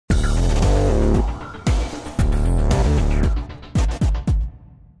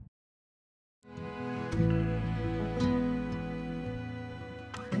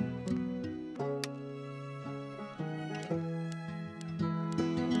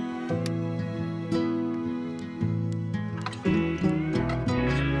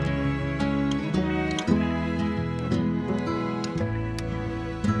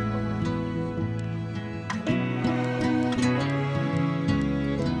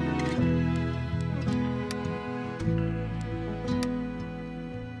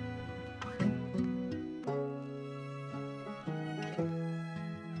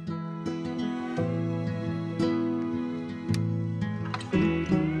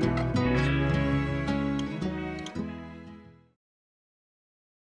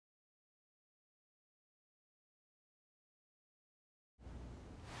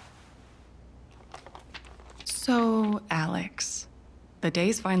So, Alex, the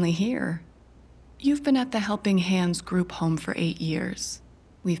day's finally here. You've been at the Helping Hands group home for 8 years.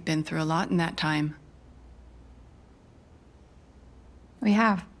 We've been through a lot in that time. We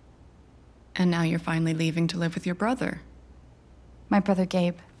have. And now you're finally leaving to live with your brother. My brother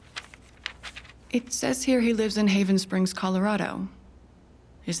Gabe. It says here he lives in Haven Springs, Colorado.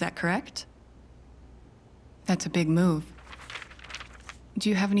 Is that correct? That's a big move. Do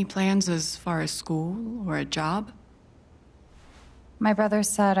you have any plans as far as school or a job? My brother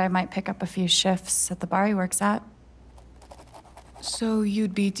said I might pick up a few shifts at the bar he works at. So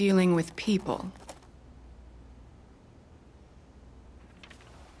you'd be dealing with people?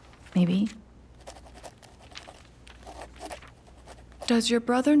 Maybe. Does your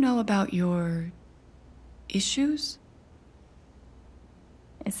brother know about your issues?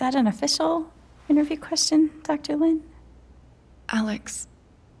 Is that an official interview question, Dr. Lin? Alex,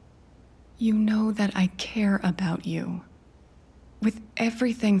 you know that I care about you. With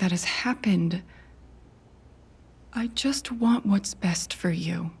everything that has happened, I just want what's best for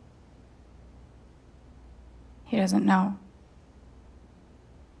you. He doesn't know.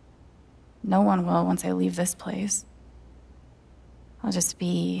 No one will once I leave this place. I'll just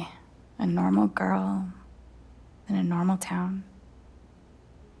be a normal girl in a normal town.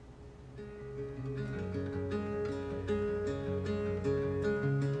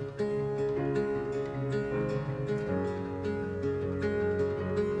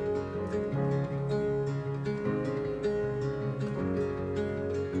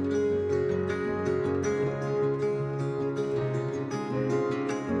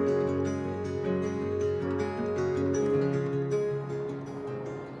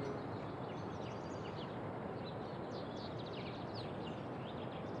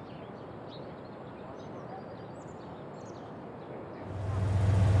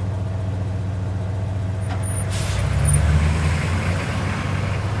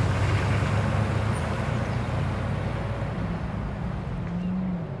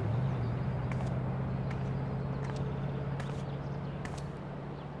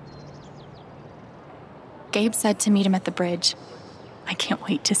 Gabe said to meet him at the bridge. I can't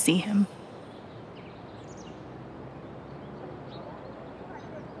wait to see him.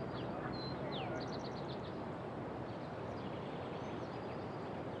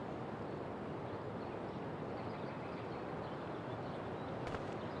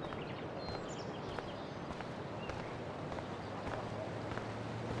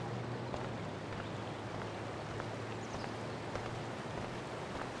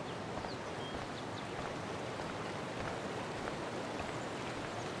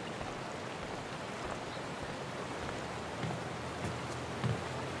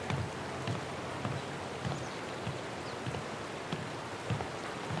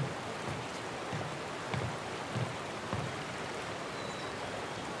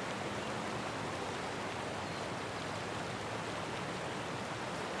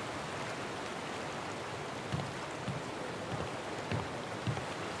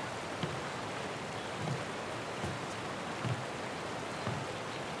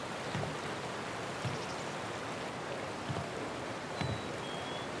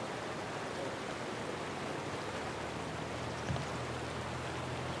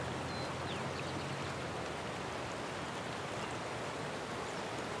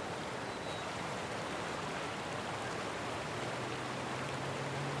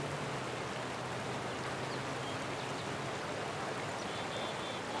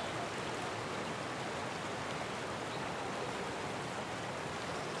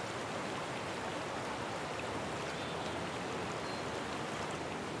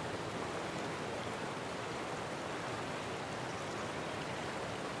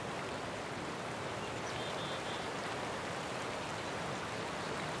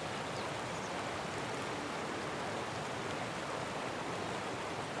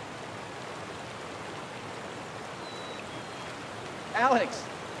 Alex!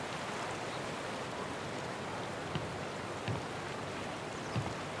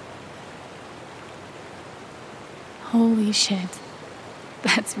 Holy shit.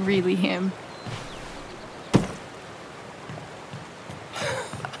 That's really him.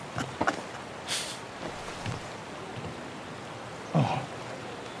 Oh,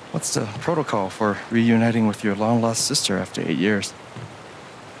 what's the protocol for reuniting with your long-lost sister after 8 years?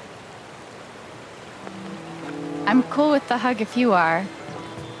 I'm cool with the hug if you are.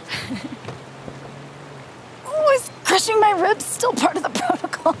 Oh, is crushing my ribs still part of the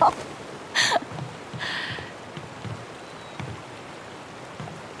protocol?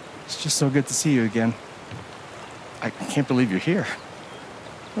 It's just so good to see you again. I can't believe you're here.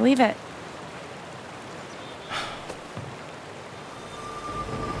 Believe it.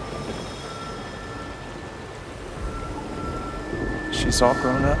 She's all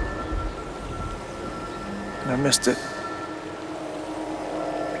grown up. And I missed it.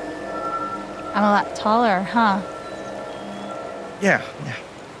 I'm a lot taller, huh? Yeah.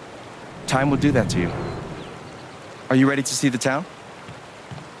 Time will do that to you. Are you ready to see the town?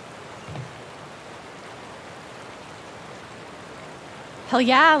 Hell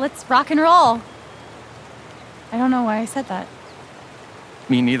yeah, let's rock and roll. I don't know why I said that.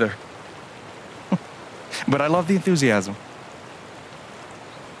 Me neither. But I love the enthusiasm.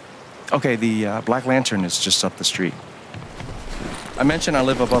 Okay, the Black Lantern is just up the street. I mentioned I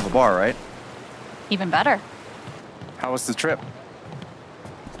live above a bar, right? Even better. How was the trip?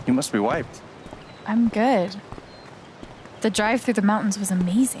 You must be wiped. I'm good. The drive through the mountains was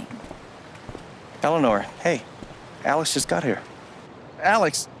amazing. Eleanor, hey, Alex just got here.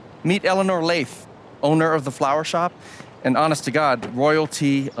 Alex, meet Eleanor Lath, owner of the flower shop, and honest to God,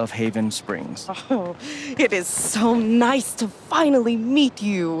 royalty of Haven Springs. Oh, it is so nice to finally meet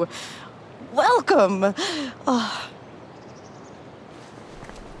you. Welcome. Oh.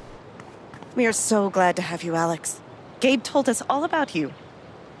 We are so glad to have you, Alex. Gabe told us all about you.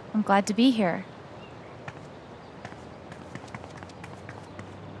 I'm glad to be here.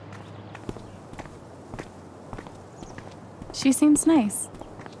 She seems nice.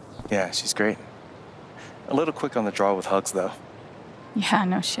 Yeah, she's great. A little quick on the draw with hugs, though. Yeah,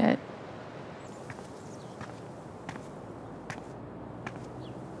 no shit.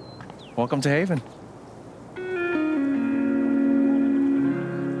 Welcome to Haven.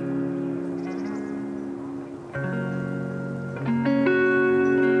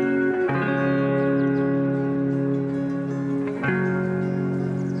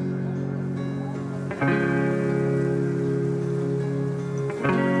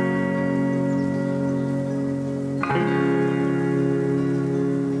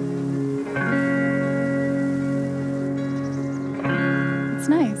 It's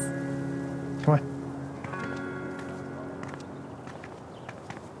nice. Come on.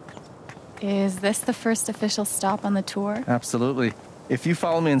 Is this the first official stop on the tour? Absolutely. If you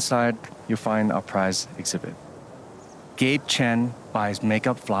follow me inside, you'll find our prize exhibit. Gabe Chen buys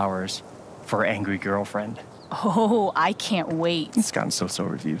makeup flowers for her angry girlfriend. Oh, I can't wait. It's gotten so-so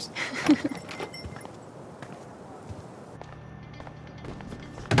reviews.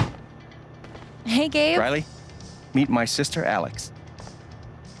 Hey, Gabe. Riley, meet my sister Alex.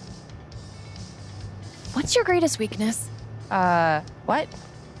 What's your greatest weakness? What?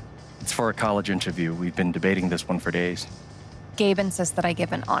 It's for a college interview. We've been debating this one for days. Gabe insists that I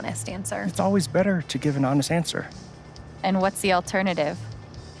give an honest answer. It's always better to give an honest answer. And what's the alternative?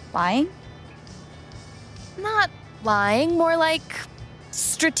 Lying? Not lying, more like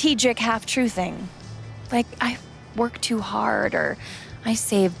strategic half-truthing. Like, I work too hard or I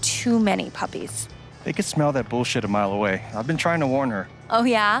save too many puppies. They could smell that bullshit a mile away. I've been trying to warn her. Oh,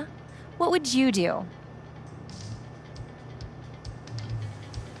 yeah? What would you do?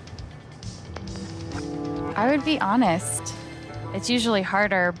 I would be honest. It's usually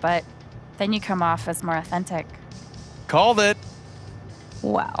harder, but then you come off as more authentic. Called it.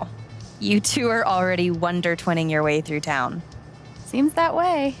 Wow. You two are already wonder-twinning your way through town. Seems that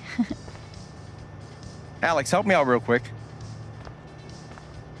way. Alex, help me out real quick.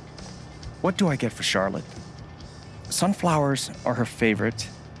 What do I get for Charlotte? Sunflowers are her favorite,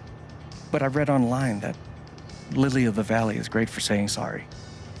 but I read online that Lily of the Valley is great for saying sorry.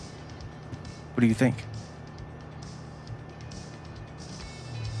 What do you think?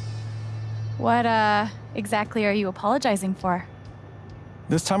 What, exactly are you apologizing for?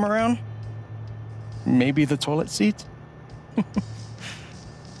 This time around, maybe the toilet seat?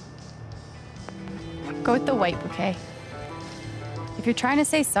 Go with the white bouquet. If you're trying to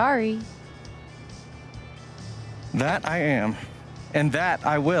say sorry. That I am, and that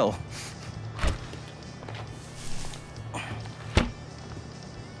I will.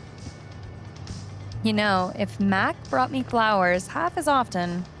 You know, if Mac brought me flowers half as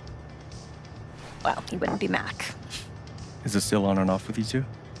often, well, he wouldn't be Mac. Is it still on and off with you two?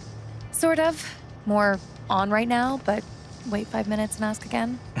 Sort of. More on right now, but wait 5 minutes and ask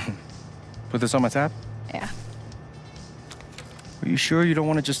again. Put this on my tab? Yeah. Are you sure you don't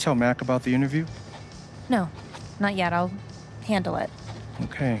want to just tell Mac about the interview? No, not yet. I'll handle it.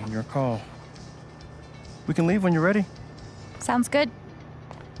 Okay, your call. We can leave when you're ready. Sounds good.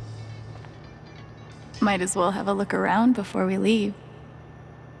 Might as well have a look around before we leave.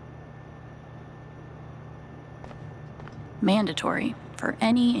 Mandatory for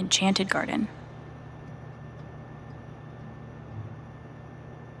any enchanted garden.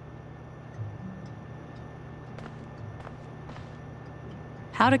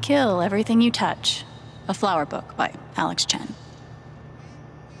 How to Kill Everything You Touch. A Flower Book by Alex Chen.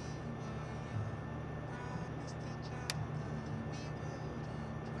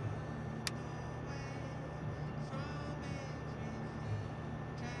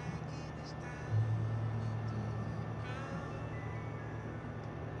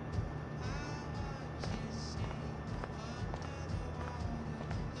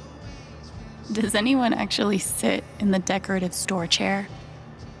 Does anyone actually sit in the decorative store chair?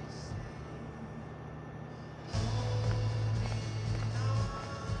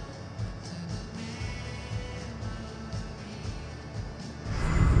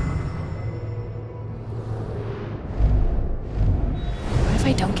 What if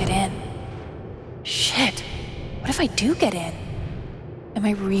I don't get in? Shit. What if I do get in? Am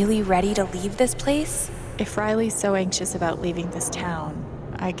I really ready to leave this place? If Riley's so anxious about leaving this town,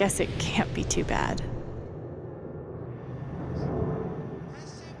 I guess it can't be too bad.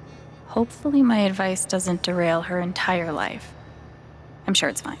 Hopefully my advice doesn't derail her entire life. I'm sure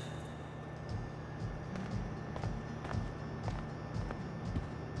it's fine.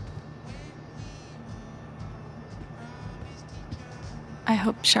 I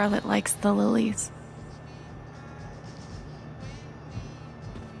hope Charlotte likes the lilies.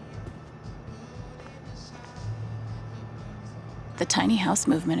 The tiny house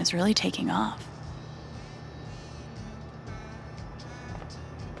movement is really taking off.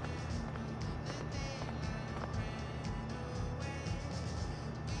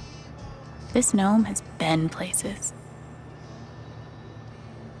 This gnome has been places.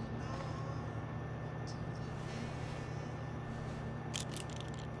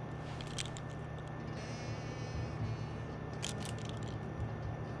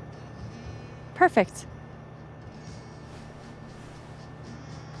 Perfect.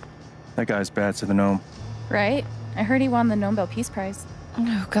 That guy's bad to the gnome. Right? I heard he won the Nobel Peace Prize.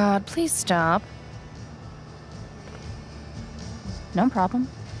 Oh God, please stop. No problem.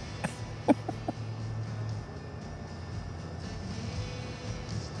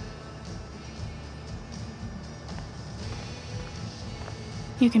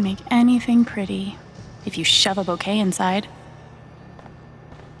 You can make anything pretty if you shove a bouquet inside.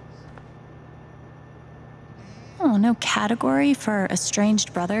 Oh, no category for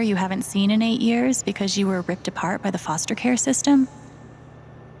estranged brother you haven't seen in 8 years because you were ripped apart by the foster care system?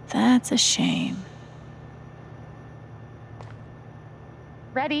 That's a shame.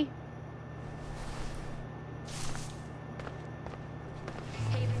 Ready?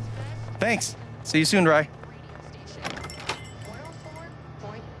 Thanks. See you soon, Rye.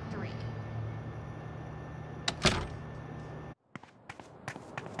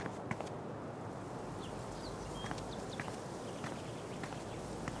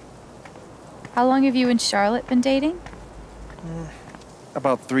 How long have you and Charlotte been dating?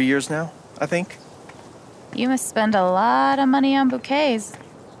 About 3 years now, I think. You must spend a lot of money on bouquets.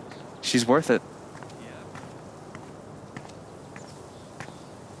 She's worth it.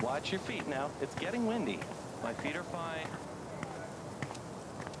 Watch your feet now. It's getting windy. My feet are fine.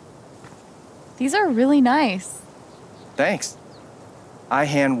 These are really nice. Thanks. I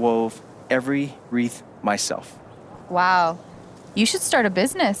hand wove every wreath myself. Wow. You should start a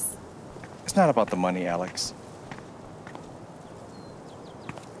business. It's not about the money, Alex.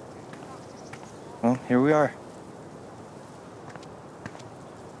 Well, here we are.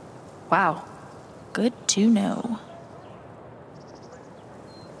 Wow. Good to know.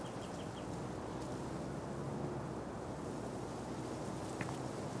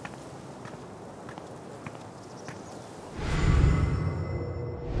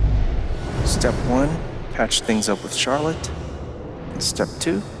 Step 1, patch things up with Charlotte. And step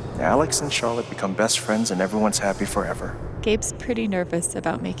 2, Alex and Charlotte become best friends and everyone's happy forever. Gabe's pretty nervous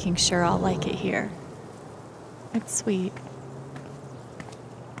about making sure I'll like it here. It's sweet.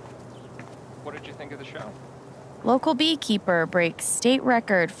 What did you think of the show? Local beekeeper breaks state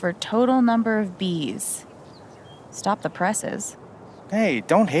record for total number of bees. Stop the presses. Hey,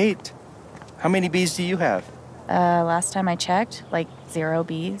 don't hate. How many bees do you have? Last time I checked, like 0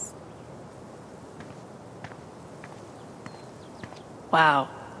 bees. Wow.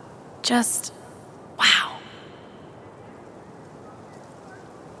 Just wow.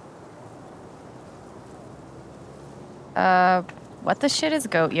 What the shit is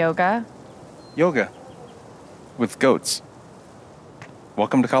goat yoga? Yoga. With goats.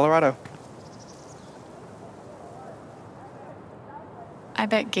 Welcome to Colorado. I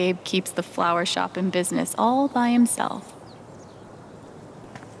bet Gabe keeps the flower shop in business all by himself.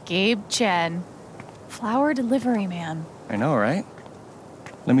 Gabe Chen. Flower delivery man. I know, right?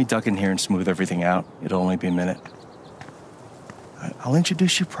 Let me duck in here and smooth everything out. It'll only be a minute. I'll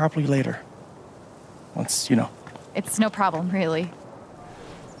introduce you properly later. Once, you know. It's no problem, really.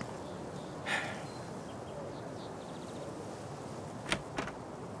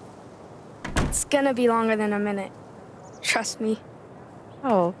 It's gonna be longer than a minute. Trust me.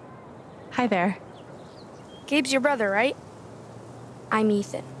 Oh, hi there. Gabe's your brother, right? I'm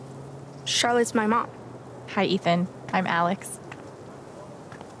Ethan. Charlotte's my mom. Hi, Ethan. I'm Alex.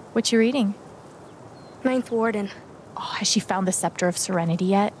 What you reading? Ninth Warden. Oh, has she found the Scepter of Serenity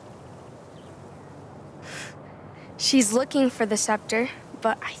yet? She's looking for the scepter,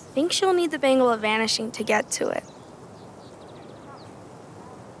 but I think she'll need the Bangle of Vanishing to get to it.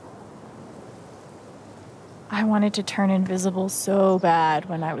 I wanted to turn invisible so bad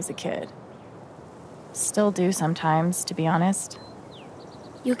when I was a kid. Still do sometimes, to be honest.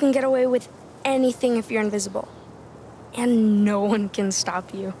 You can get away with anything if you're invisible. And no one can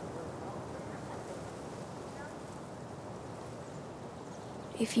stop you.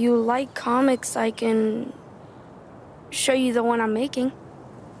 If you like comics, I can show you the one I'm making.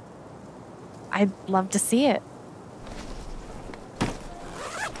 I'd love to see it.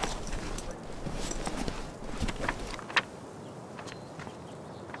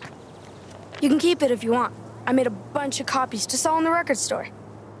 You can keep it if you want. I made a bunch of copies to sell in the record store.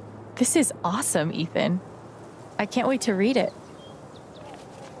 This is awesome, Ethan. I can't wait to read it.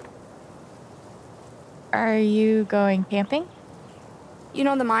 Are you going camping? You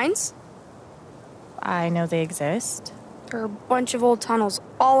know the mines? I know they exist. There are a bunch of old tunnels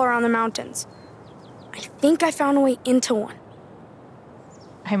all around the mountains. I think I found a way into one.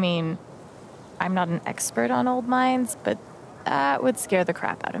 I mean, I'm not an expert on old mines, but that would scare the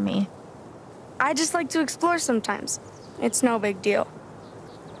crap out of me. I just like to explore sometimes. It's no big deal.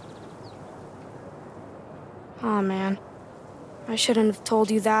 Oh man, I shouldn't have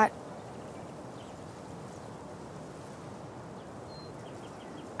told you that.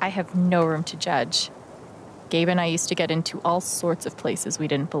 I have no room to judge. Gabe and I used to get into all sorts of places we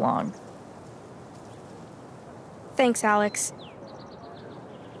didn't belong. Thanks, Alex.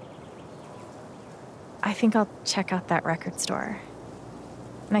 I think I'll check out that record store.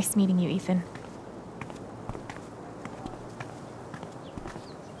 Nice meeting you, Ethan.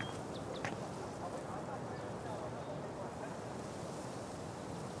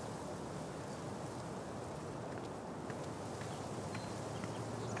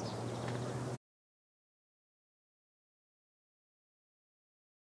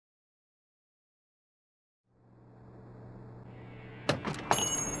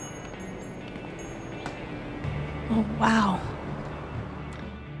 Oh, wow.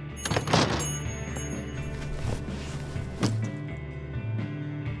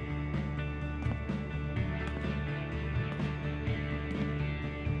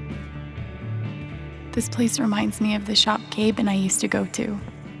 This place reminds me of the shop Gabe and I used to go to.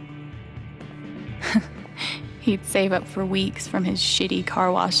 He'd save up for weeks from his shitty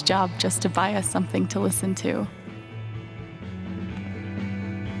car wash job just to buy us something to listen to.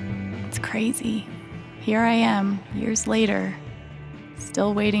 It's crazy. Here I am, years later,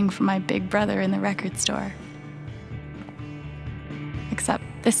 still waiting for my big brother in the record store. Except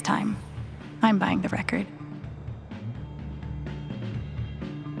this time, I'm buying the record.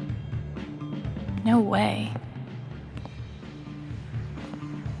 No way.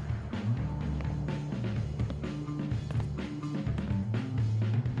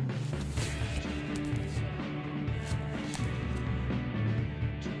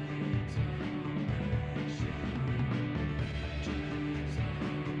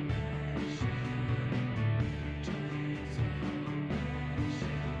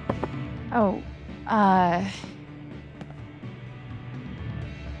 Oh,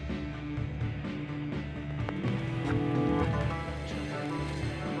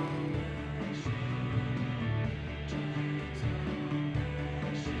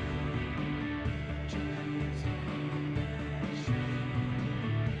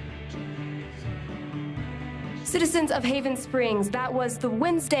 Citizens of Haven Springs, that was the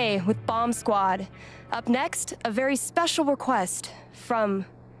Wednesday with Bomb Squad. Up next, a very special request from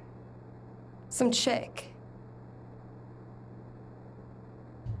some chick.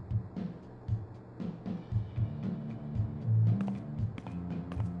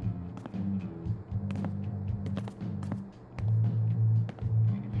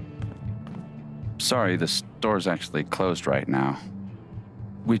 Sorry, the store's actually closed right now.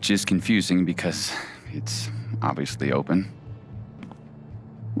 Which is confusing because it's obviously open.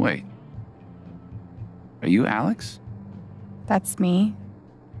 Wait. Are you Alex? that's me.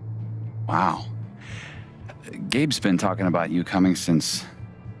 Wow. Gabe's been talking about you coming since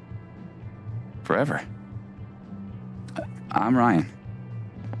forever. I'm Ryan.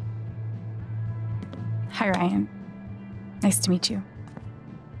 Hi, Ryan. Nice to meet you.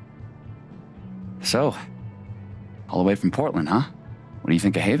 So, all the way from Portland, huh? What do you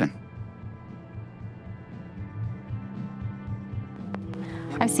think of Haven?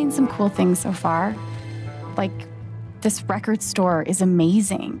 I've seen some cool things so far. Like, this record store is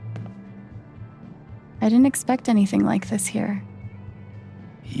amazing. I didn't expect anything like this here.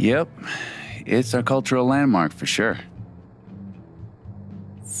 Yep. it's a cultural landmark for sure.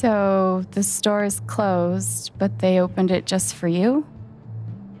 So the store is closed, but they opened it just for you?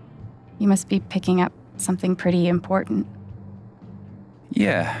 You must be picking up something pretty important.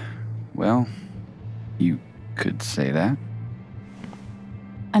 Yeah, well, you could say that.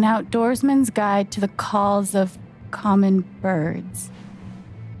 An outdoorsman's guide to the calls of common birds.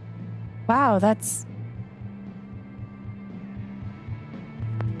 Wow, that's...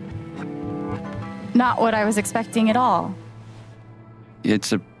 not what I was expecting at all.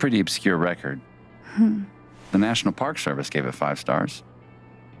 It's a pretty obscure record. The National Park Service gave it 5 stars.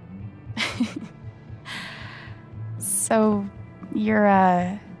 So, you're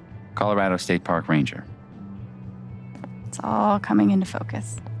a... Colorado State Park Ranger. It's all coming into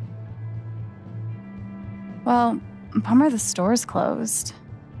focus. Well, bummer the store's closed.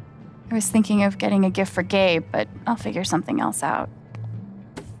 I was thinking of getting a gift for Gabe, but I'll figure something else out.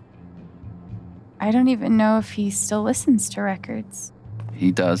 I don't even know if he still listens to records.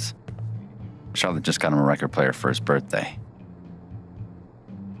 He does. Charlotte just got him a record player for his birthday.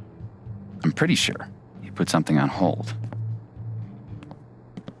 I'm pretty sure he put something on hold.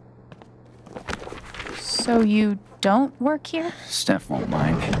 So you don't work here? Steph won't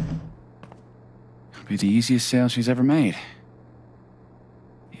mind. It'll be the easiest sale she's ever made.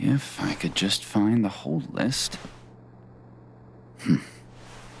 If I could just find the hold list.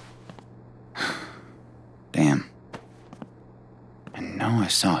 Damn. I know I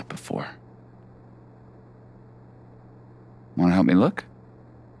saw it before. Want to help me look?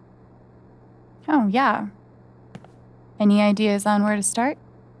 Oh, yeah. Any ideas on where to start?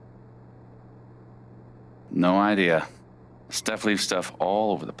 No idea. Steph leaves stuff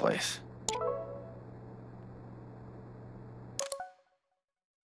all over the place.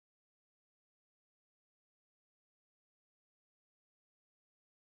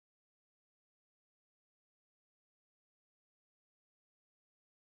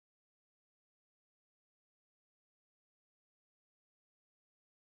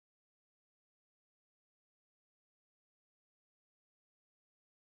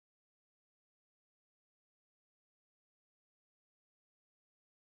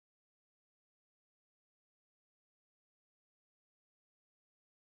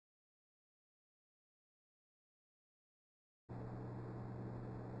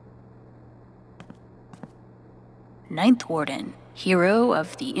 Ninth Warden, hero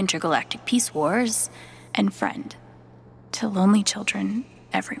of the intergalactic peace wars, and friend to lonely children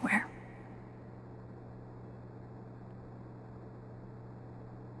everywhere.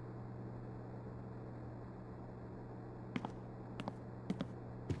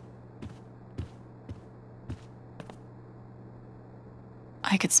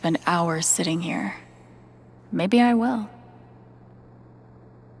 I could spend hours sitting here. Maybe I will.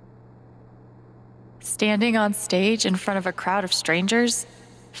 Standing on stage in front of a crowd of strangers?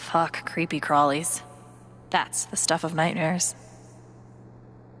 Fuck creepy crawlies. That's the stuff of nightmares.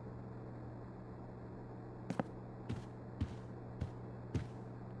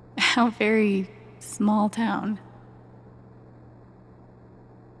 How very small town.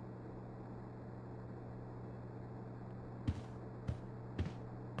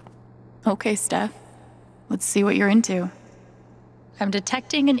 Okay, Steph. Let's see what you're into. I'm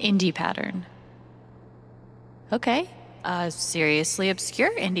detecting an indie pattern. Okay, a seriously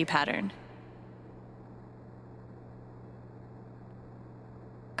obscure indie pattern.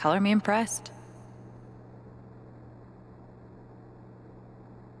 Color me impressed.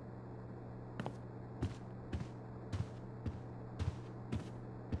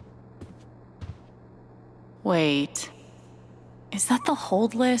 Wait, is that the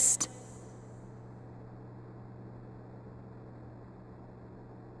hold list?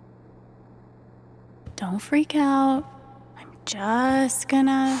 Don't freak out. I'm just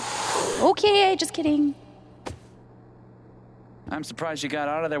gonna... Okay, just kidding. I'm surprised you got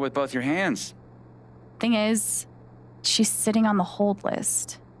out of there with both your hands. Thing is, she's sitting on the hold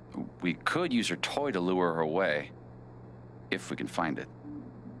list. We could use her toy to lure her away. If we can find it.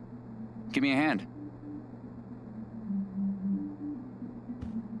 Give me a hand.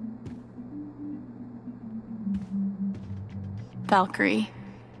 Valkyrie.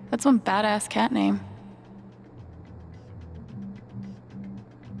 That's one badass cat name.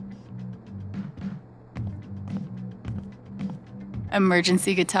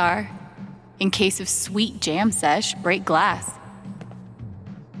 Emergency guitar. In case of sweet jam sesh, break glass.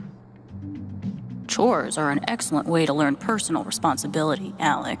 Chores are an excellent way to learn personal responsibility,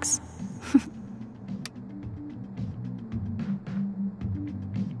 Alex.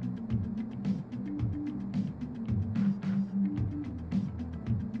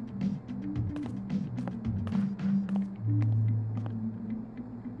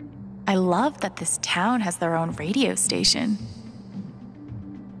 I love that this town has their own radio station.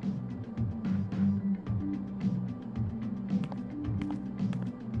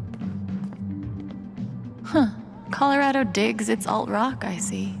 Huh. Colorado digs its alt rock, I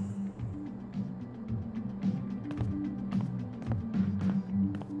see.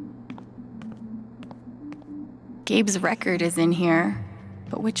 Gabe's record is in here,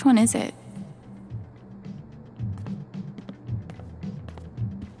 but which one is it?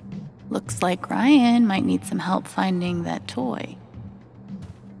 Looks like Ryan might need some help finding that toy.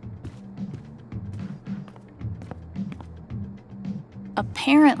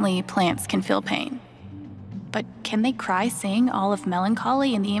 Apparently, plants can feel pain. But can they cry, sing all of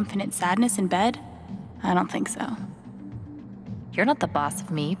melancholy and the infinite sadness in bed? I don't think so. You're not the boss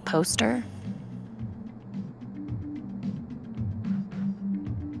of me, poster.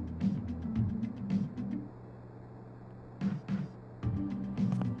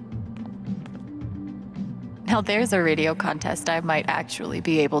 Now there's a radio contest I might actually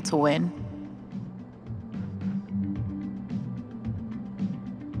be able to win.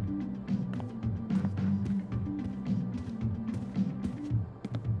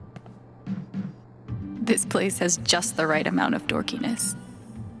 This place has just the right amount of dorkiness.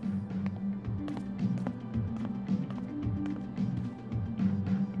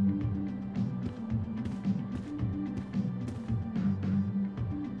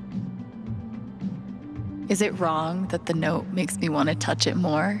 Is it wrong that the note makes me want to touch it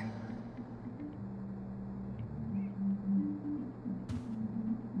more?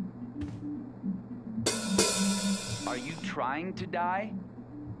 Are you trying to die?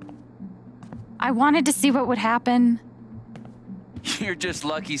 I wanted to see what would happen. You're just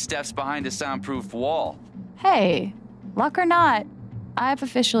lucky Steph's behind a soundproof wall. Hey, luck or not, I've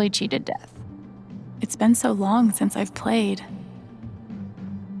officially cheated death. It's been so long since I've played.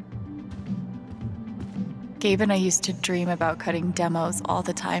 Gabe and I used to dream about cutting demos all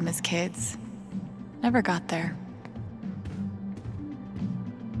the time as kids. Never got there.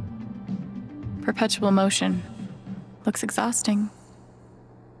 Perpetual motion. Looks exhausting.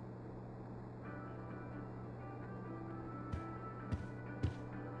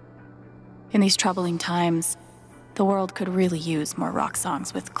 In these troubling times, the world could really use more rock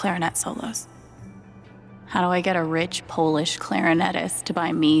songs with clarinet solos. How do I get a rich Polish clarinetist to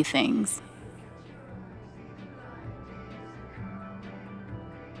buy me things?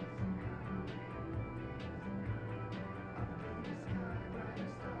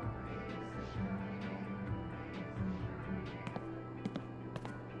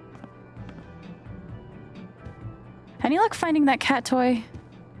 Any luck finding that cat toy?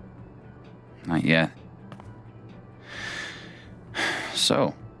 Not yet.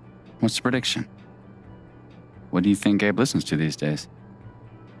 So, what's the prediction? What do you think Gabe listens to these days?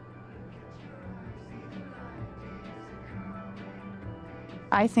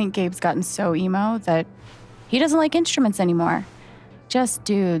 I think Gabe's gotten so emo that he doesn't like instruments anymore. Just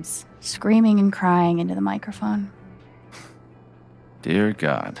dudes screaming and crying into the microphone. Dear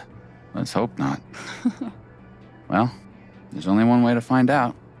God, let's hope not. Well, there's only one way to find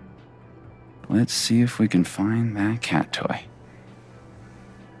out. Let's see if we can find that cat toy.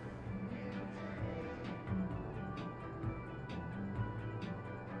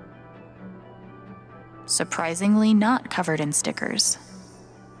 Surprisingly not covered in stickers.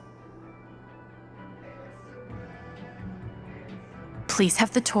 Please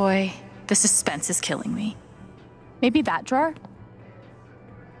have the toy. The suspense is killing me. Maybe that drawer?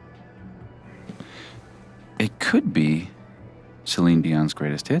 It could be Celine Dion's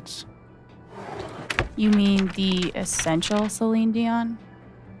greatest hits. You mean the essential Celine Dion?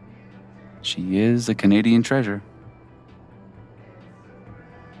 She is a Canadian treasure.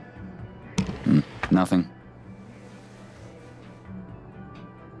 Nothing.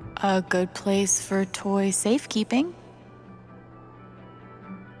 A good place for toy safekeeping.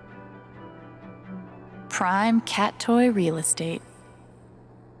 Prime cat toy real estate.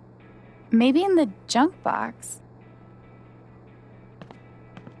 Maybe in the junk box.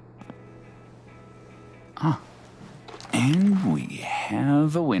 Ah, and we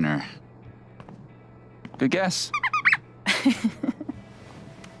have a winner. Good guess.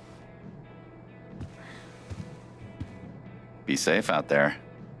 Be safe out there.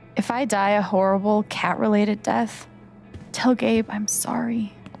 If I die a horrible cat-related death, tell Gabe I'm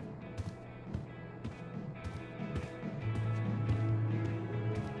sorry.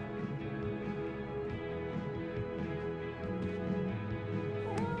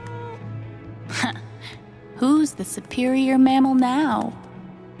 Who's the superior mammal now?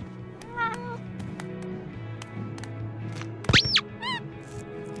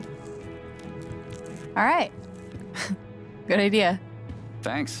 All right. Good idea.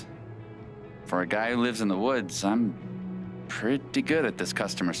 Thanks. For a guy who lives in the woods, I'm pretty good at this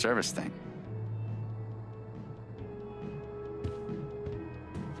customer service thing.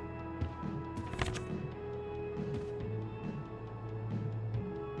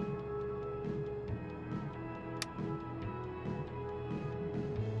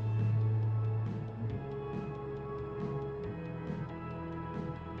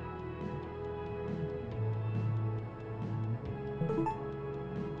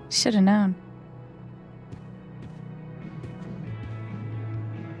 Should have known.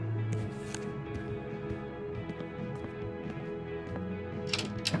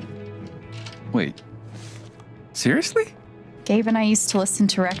 Wait. Seriously? Gabe and I used to listen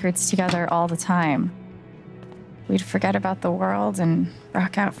to records together all the time. We'd forget about the world and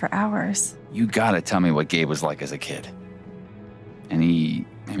rock out for hours. You gotta tell me what Gabe was like as a kid. Any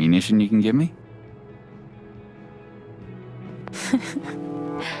ammunition you can give me?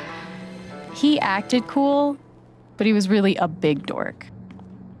 He acted cool, but he was really a big dork.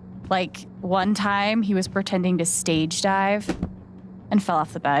 Like, one time he was pretending to stage dive and fell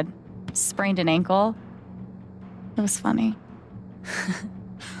off the bed, sprained an ankle. It was funny.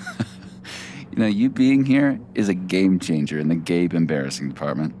 You know, you being here is a game changer in the Gabe embarrassing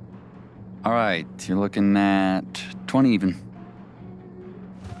department. All right, you're looking at 20 even.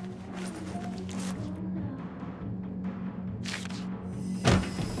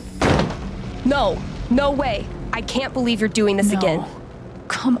 No, no way. I can't believe you're doing this again.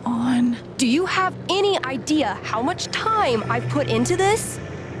 Come on. Do you have any idea how much time I've put into this?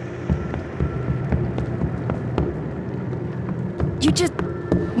 You just...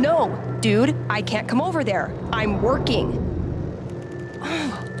 No, dude, I can't come over there. I'm working.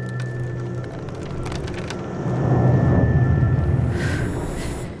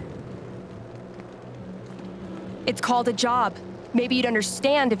 It's called a job. Maybe you'd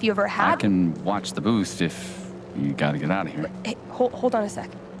understand if you ever had... I can watch the booth if you gotta get out of here. Hey, hold on a sec.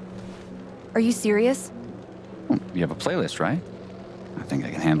 Are you serious? Well, you have a playlist, right? I think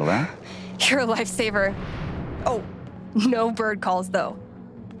I can handle that. You're a lifesaver. Oh, no bird calls, though.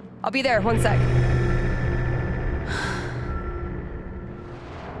 I'll be there, 1 sec.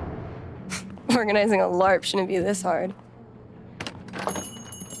 Organizing a LARP shouldn't be this hard.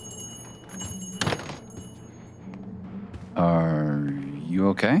 Are you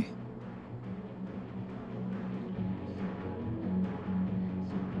okay?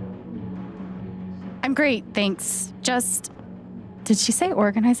 I'm great, thanks. Just... Did she say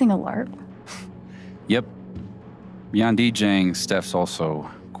organizing a LARP? Yep. Beyond DJing, Steph's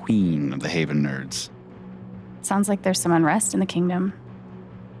also queen of the Haven nerds. Sounds like there's some unrest in the kingdom.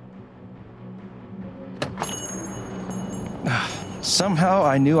 Somehow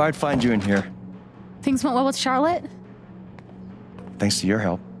I knew I'd find you in here. Things went well with Charlotte? Thanks to your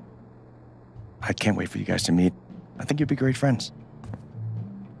help. I can't wait for you guys to meet. I think you'd be great friends.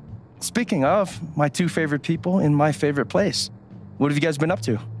 Speaking of, my two favorite people in my favorite place. What have you guys been up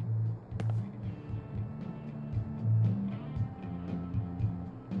to?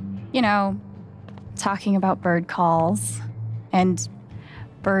 You know, talking about bird calls and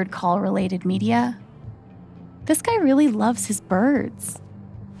bird call related media. This guy really loves his birds.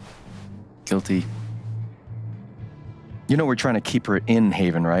 Guilty. You know we're trying to keep her in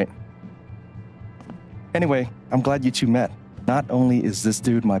Haven, right? Anyway, I'm glad you two met. Not only is this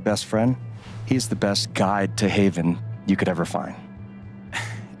dude my best friend, he's the best guide to Haven you could ever find.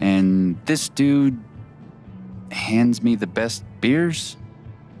 And this dude hands me the best beers?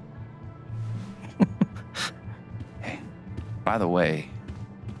 Hey, by the way,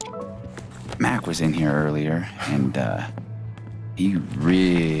 Mac was in here earlier, and he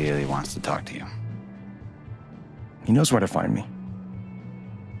really wants to talk to you. He knows where to find me.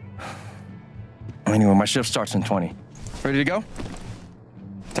 Anyway, my shift starts in 20. Ready to go?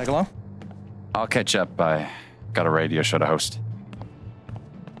 Tag along? I'll catch up. I got a radio show to host.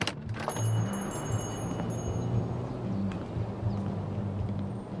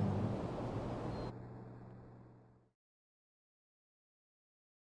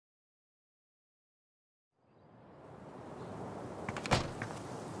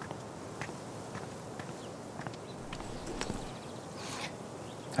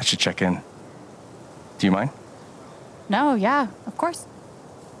 I should check in. Do you mind? No, yeah, of course.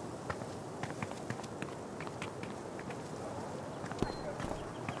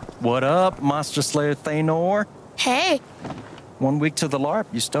 What up, Monster Slayer Thanor? Hey, 1 week to the LARP.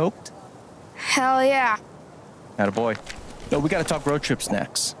 You stoked? hell yeah. Attaboy. No, we gotta talk road trips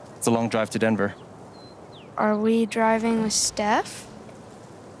next. It's a long drive to Denver. Are we driving with Steph?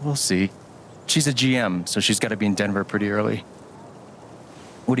 We'll see. She's a GM, so she's got to be in Denver pretty early.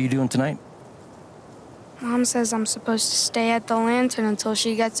 What are you doing tonight? Mom says I'm supposed to stay at the Lantern until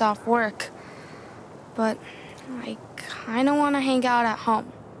she gets off work. But I kind of want to hang out at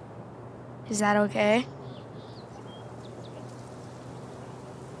home. Is that okay?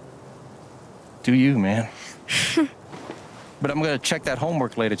 Do you, man? But I'm gonna check that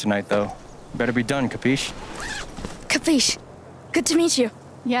homework later tonight, though. Better be done, capiche? Capiche. Good to meet you.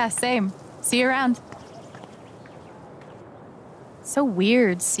 Yeah, same. See you around. So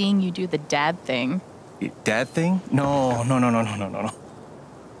weird seeing you do the dad thing. Dad thing? No. No,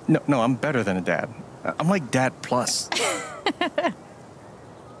 I'm better than a dad. I'm like dad plus.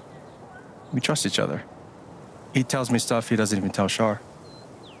 We trust each other. He tells me stuff he doesn't even tell Shar.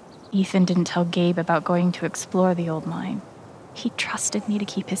 Ethan didn't tell Gabe about going to explore the old mine. He trusted me to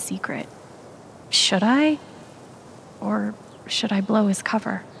keep his secret. Should I? Or should I blow his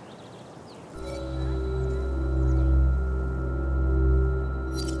cover?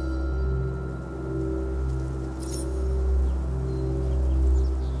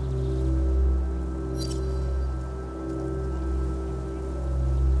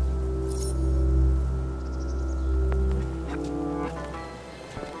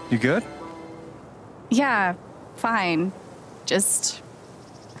 You good? Yeah, fine. Just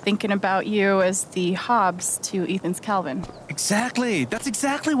thinking about you as the Hobbs to Ethan's Calvin. Exactly. That's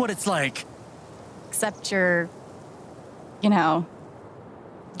exactly what it's like. Except you're,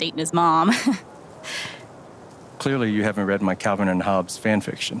 dating his mom. Clearly, you haven't read my Calvin and Hobbes fan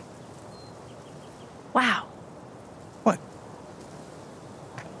fiction. Wow. What?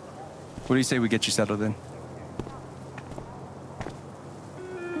 What do you say we get you settled in?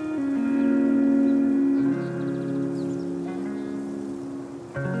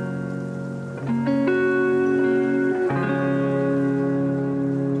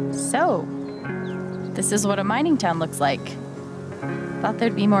 So, this is what a mining town looks like. Thought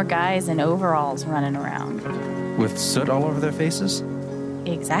there'd be more guys in overalls running around. With soot all over their faces?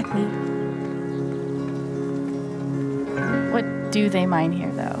 Exactly. What do they mine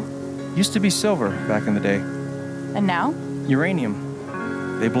here, though? Used to be silver back in the day. And now?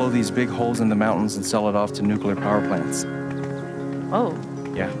 Uranium. They blow these big holes in the mountains and sell it off to nuclear power plants. Oh.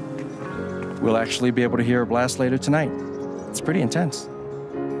 Yeah. We'll actually be able to hear a blast later tonight. It's pretty intense.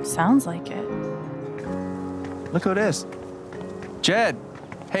 Sounds like it. Look who it is. Jed.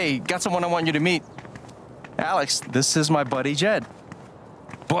 Hey, got someone I want you to meet. Alex, this is my buddy Jed.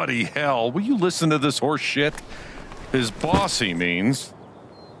 Buddy hell, will you listen to this horse shit? His boss, he means.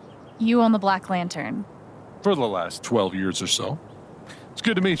 You own the Black Lantern. For the last 12 years or so. It's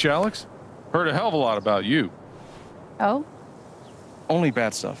good to meet you, Alex. Heard a hell of a lot about you. Oh? Only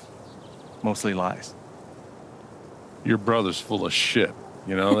bad stuff. Mostly lies. Your brother's full of shit.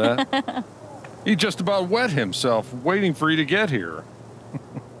 You know that? He just about wet himself waiting for you to get here.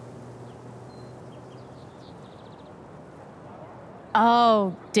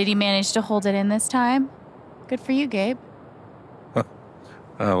 Oh, did he manage to hold it in this time? Good for you, Gabe.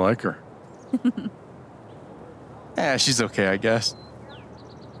 I like her. Yeah, she's okay, I guess.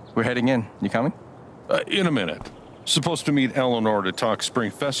 We're heading in. You coming? In a minute. Supposed to meet Eleanor to talk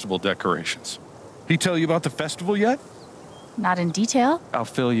Spring Festival decorations. He tell you about the festival yet? Not in detail. I'll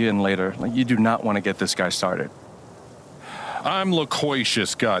fill you in later. You do not want to get this guy started. I'm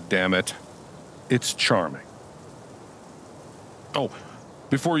loquacious, goddammit. It's charming. Oh,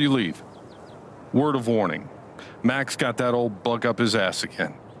 before you leave, word of warning. Max got that old bug up his ass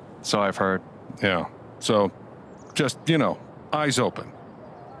again. So I've heard. Yeah, so just, eyes open.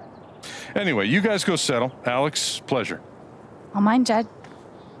 Anyway, you guys go settle. Alex, pleasure. I'll mind Jed.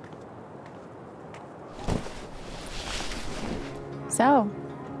 So,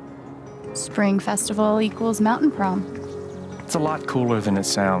 Spring Festival equals Mountain Prom. It's a lot cooler than it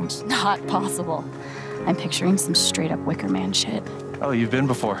sounds. Not possible. I'm picturing some straight up Wicker Man shit. Oh, you've been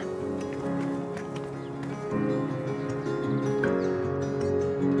before.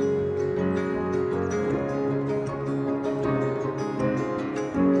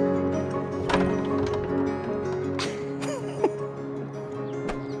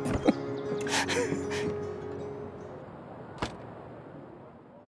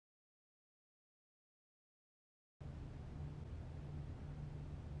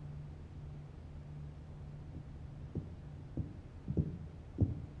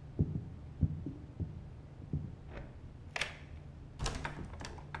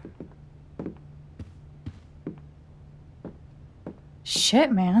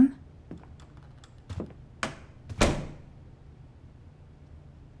 Shit, man.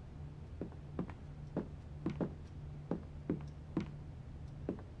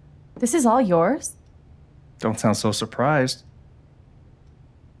 This is all yours? Don't sound so surprised.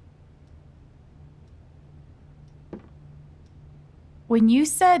 When you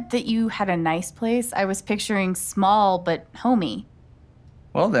said that you had a nice place, I was picturing small but homey.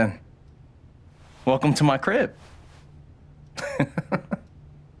 Well then, welcome to my crib.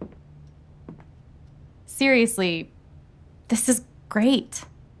 Seriously, this is great.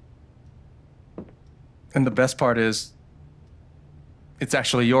 And the best part is, it's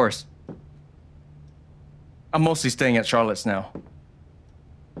actually yours. I'm mostly staying at Charlotte's now.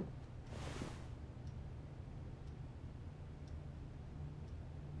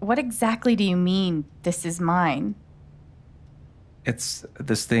 What exactly do you mean, this is mine? It's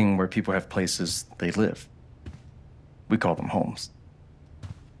this thing where people have places they live. We call them homes.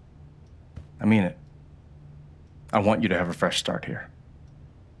 I mean it. I want you to have a fresh start here.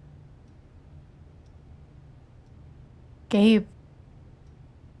 Gabe,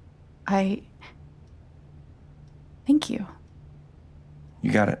 thank you.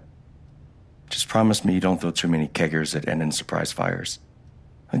 You got it. Just promise me you don't throw too many keggers that end in surprise fires.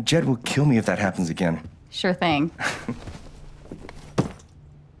 Jed will kill me if that happens again. Sure thing.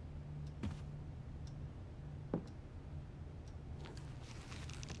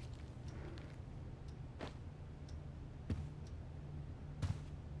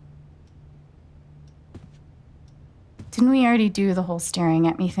 Didn't we already do the whole staring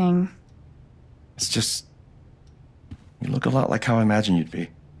at me thing? It's just, you look a lot like how I imagined you'd be.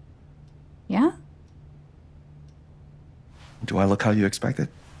 Yeah? Do I look how you expected?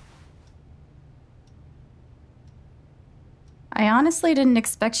 I honestly didn't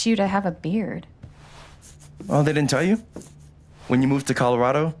expect you to have a beard. Oh, they didn't tell you? When you moved to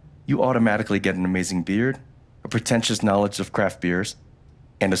Colorado, you automatically get an amazing beard, a pretentious knowledge of craft beers,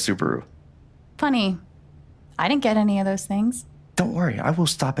 and a Subaru. Funny. I didn't get any of those things. Don't worry, I will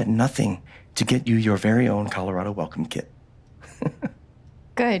stop at nothing to get you your very own Colorado welcome kit.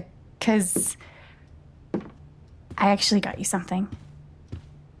 Good, because I actually got you something.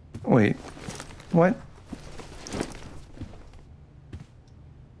 Wait, what?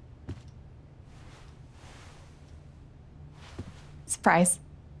 Surprise.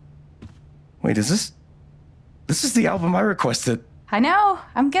 Wait, is this the album I requested? I know,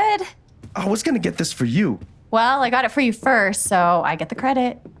 I'm good. I was gonna get this for you. Well, I got it for you first, so I get the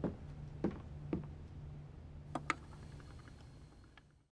credit.